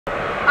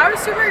I was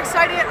super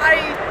excited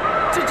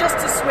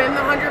to swim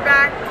the 100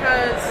 back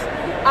because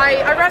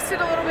I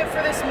rested a little bit for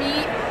this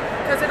meet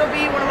because it'll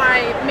be one of my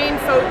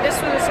this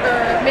was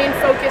a main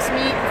focus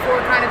meet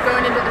before kind of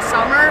going into the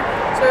summer.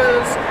 So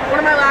it was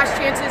one of my last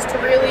chances to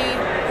really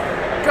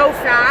go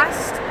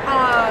fast.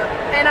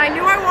 And I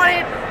knew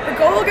the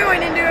goal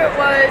going into it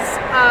was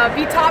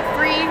be top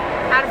 3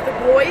 out of the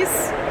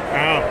boys.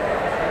 Wow.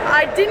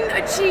 I didn't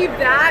achieve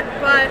that,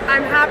 but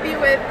I'm happy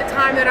with the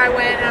time that I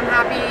went, and I'm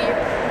happy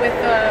with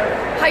the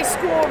high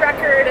school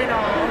record and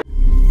all.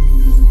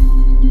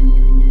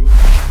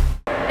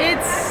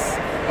 It's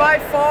by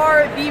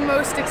far the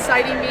most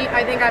exciting meet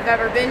I think I've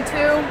ever been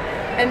to,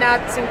 and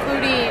that's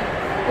including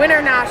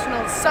Winter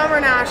Nationals, Summer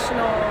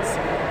Nationals,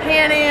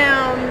 Pan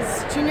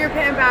Ams, Junior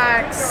Pan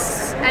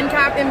Backs,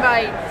 NCAP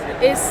Invite.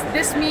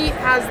 This meet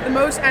has the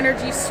most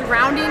energy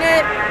surrounding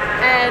it,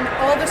 and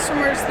all the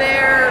swimmers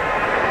there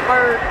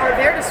are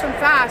there to swim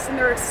fast, and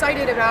they're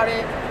excited about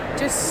it.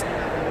 Just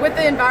with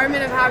the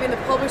environment of having the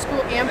public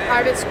school and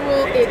private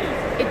school,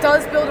 it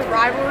does build a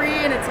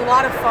rivalry, and it's a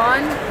lot of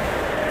fun.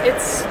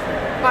 It's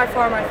by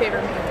far my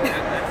favorite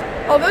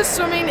meet. Although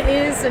swimming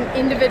is an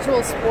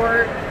individual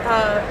sport,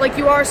 like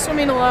you are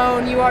swimming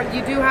alone,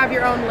 you do have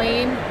your own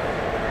lane.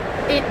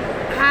 It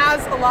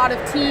has a lot of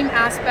team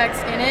aspects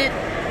in it,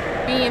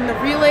 being the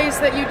relays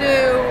that you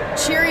do,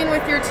 cheering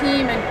with your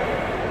team, and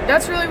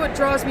that's really what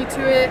draws me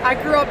to it. I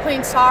grew up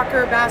playing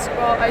soccer,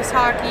 basketball, ice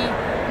hockey,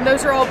 and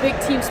those are all big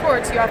team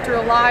sports. You have to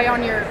rely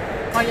on your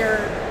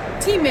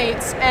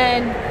teammates,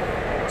 and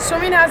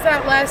swimming has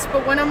that less,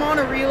 but when I'm on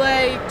a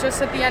relay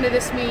just at the end of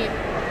this meet,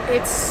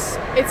 it's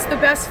the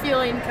best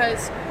feeling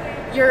because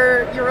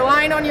you're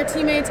relying on your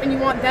teammates and you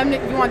want them to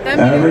do good.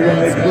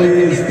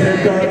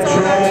 It's all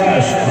about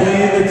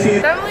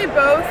team. Definitely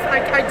both.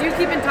 I do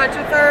keep in touch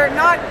with her,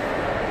 not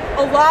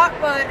a lot,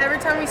 but every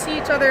time we see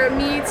each other at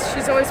meets,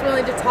 she's always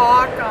willing to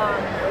talk.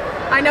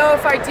 I know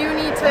if I do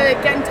need to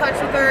get in touch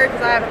with her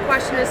because I have a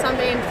question or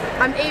something,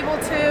 I'm able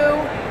to.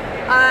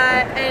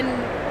 And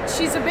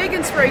she's a big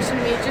inspiration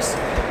to me, just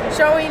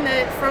showing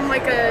that from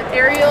like an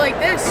area like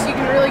this, you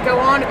can really go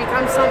on to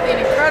become something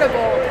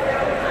incredible.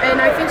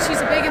 And I think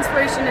she's a big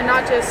inspiration to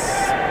not just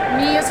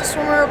me as a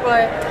swimmer,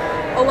 but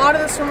a lot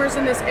of the swimmers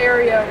in this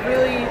area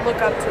really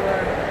look up to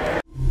her.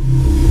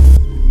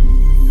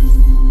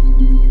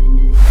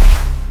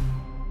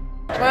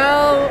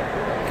 Well,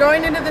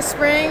 going into the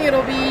spring,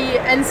 it'll be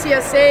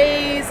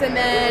NCSAs, and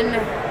then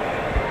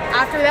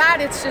after that,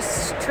 it's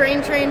just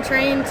train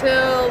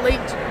till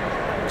late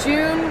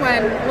June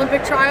when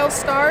Olympic trials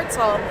starts.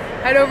 I'll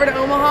head over to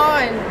Omaha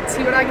and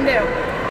see what I can do.